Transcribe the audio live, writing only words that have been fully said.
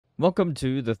Welcome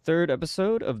to the third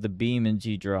episode of the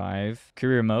BeamNG Drive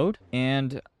career mode.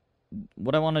 And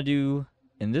what I want to do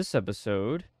in this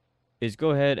episode is go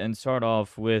ahead and start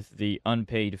off with the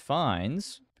unpaid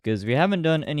fines, because we haven't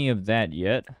done any of that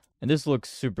yet. And this looks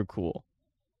super cool.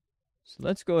 So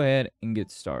let's go ahead and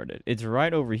get started. It's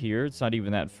right over here. It's not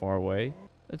even that far away.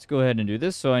 Let's go ahead and do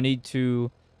this. So I need to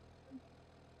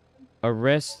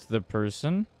arrest the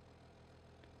person.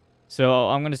 So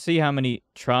I'm going to see how many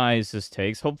tries this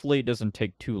takes. Hopefully it doesn't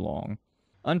take too long.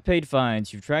 Unpaid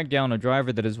fines. You've tracked down a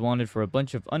driver that is wanted for a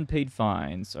bunch of unpaid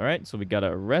fines. Alright, so we got to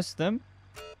arrest them.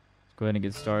 Let's go ahead and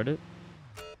get started.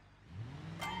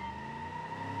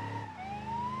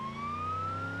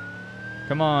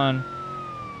 Come on.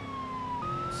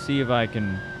 See if I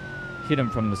can hit him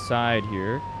from the side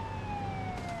here.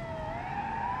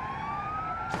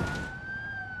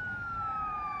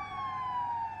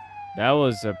 That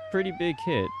was a pretty big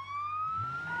hit.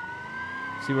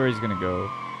 See where he's gonna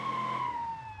go.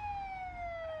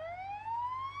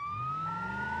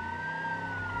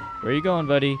 Where you going,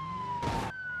 buddy?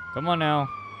 Come on now.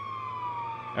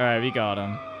 Alright, we got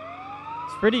him.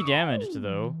 It's pretty damaged,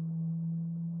 though.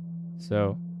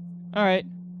 So, alright.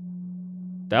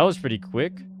 That was pretty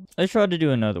quick. Let's try to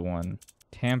do another one.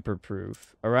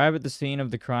 Tamper-proof. Arrive at the scene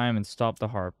of the crime and stop the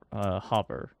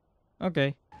hopper.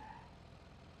 Okay.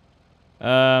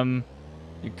 You're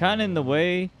kind of in the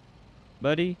way,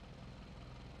 buddy.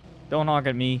 Don't honk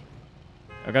at me.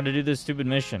 I gotta do this stupid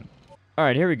mission.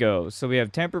 Alright, here we go. So we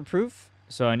have tamper-proof.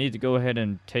 So I need to go ahead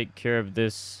and take care of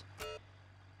this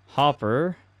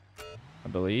hopper, I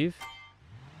believe.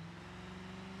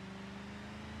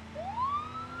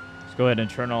 Let's go ahead and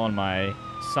turn on my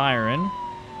siren.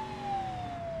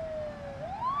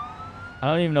 I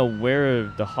don't even know where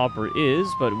the hopper is,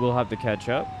 but we'll have to catch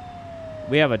up.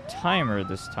 We have a timer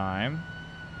this time.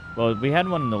 Well, we had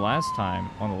one on the last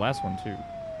one too.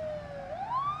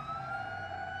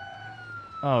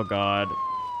 Oh god.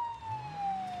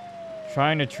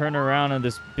 Trying to turn around on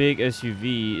this big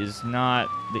SUV is not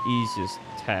the easiest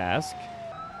task.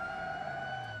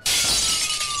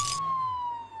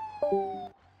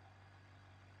 It's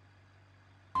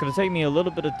gonna take me a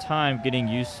little bit of time getting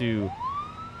used to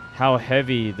how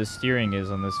heavy the steering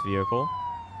is on this vehicle.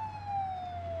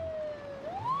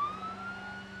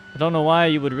 I don't know why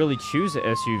you would really choose an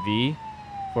SUV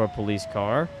for a police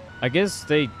car. I guess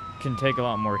they can take a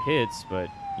lot more hits, but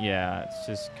yeah, it's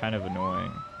just kind of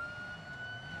annoying.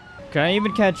 Can I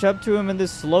even catch up to him in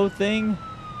this slow thing?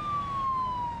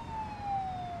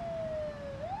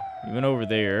 He went over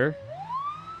there.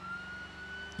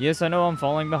 Yes, I know I'm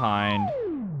falling behind.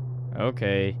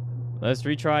 Okay, let's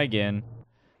retry again.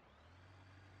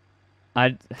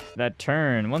 That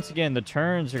turn, once again, the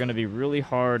turns are going to be really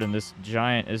hard in this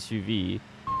giant SUV.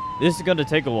 This is going to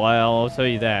take a while, I'll tell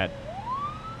you that.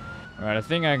 Alright, I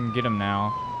think I can get him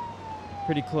now.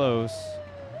 Pretty close.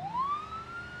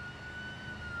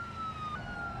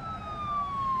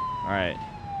 Alright.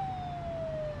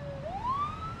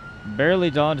 Barely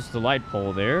dodged the light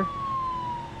pole there.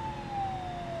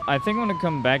 I think I'm going to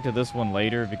come back to this one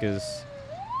later because,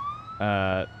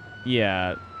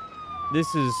 yeah,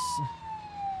 this is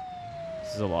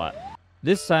a lot.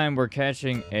 This time we're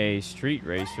catching a street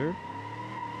racer.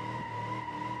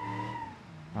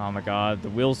 Oh my god, the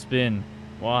wheel spin.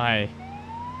 Why?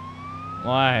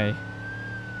 Why?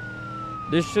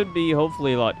 This should be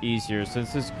hopefully a lot easier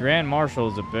since this Grand Marshal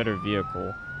is a better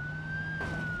vehicle.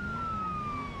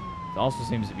 It also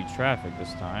seems to be traffic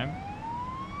this time.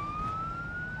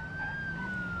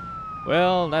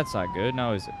 Well, that's not good,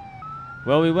 now is it?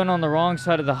 Well, we went on the wrong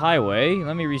side of the highway.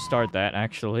 Let me restart that,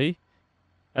 actually.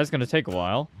 That's going to take a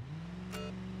while.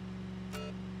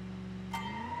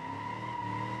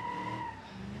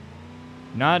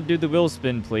 Not do the wheel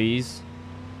spin, please.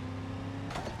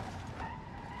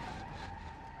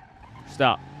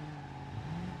 Stop.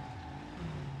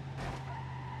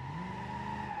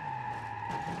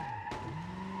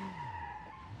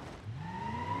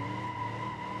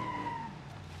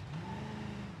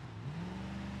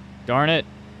 Darn it.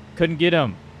 Couldn't get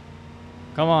him.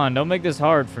 Come on, don't make this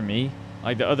hard for me.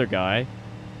 Like the other guy.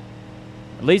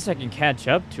 At least I can catch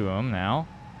up to him now.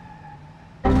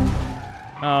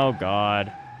 Oh,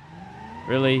 God.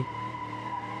 Really?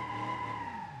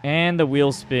 And the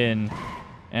wheel spin.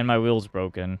 And my wheel's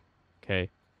broken. Okay.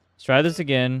 Let's try this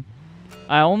again.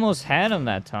 I almost had him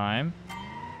that time.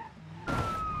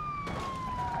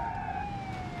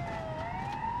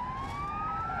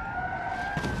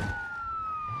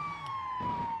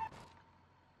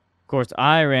 Of course,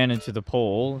 I ran into the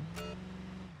pole.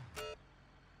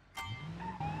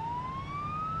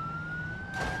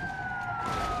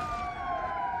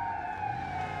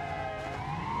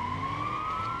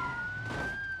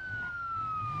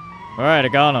 Alright, I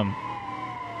got him.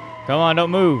 Come on,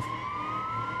 don't move.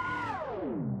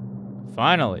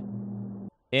 Finally.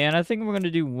 And I think we're going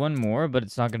to do one more, but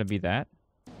it's not going to be that.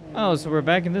 Oh, so we're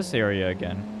back in this area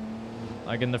again.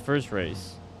 Like in the first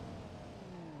race.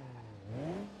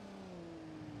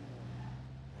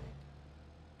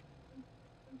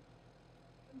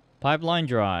 Pipeline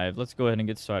Drive. Let's go ahead and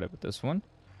get started with this one.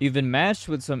 You've been matched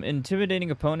with some intimidating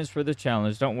opponents for the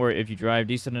challenge. Don't worry, if you drive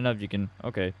decent enough, you can...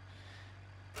 Okay.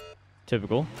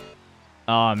 Typical.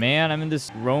 Aw, man, I'm in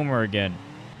this roamer again.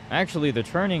 Actually, the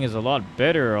turning is a lot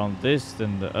better on this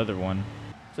than the other one.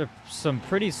 These are some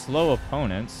pretty slow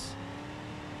opponents.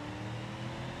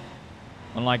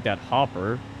 Unlike that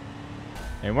hopper.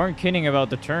 They weren't kidding about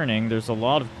the turning. There's a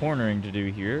lot of cornering to do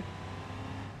here.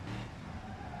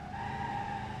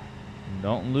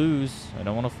 Don't lose. I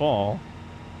don't want to fall.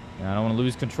 And I don't want to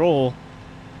lose control.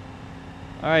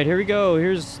 Alright, here we go.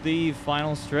 Here's the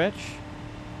final stretch.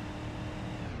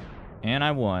 And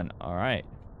I won. Alright.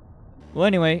 Well,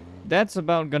 anyway, that's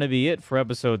about going to be it for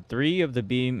episode 3 of the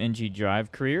BeamNG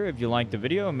Drive career. If you liked the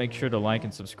video, make sure to like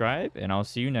and subscribe, and I'll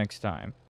see you next time.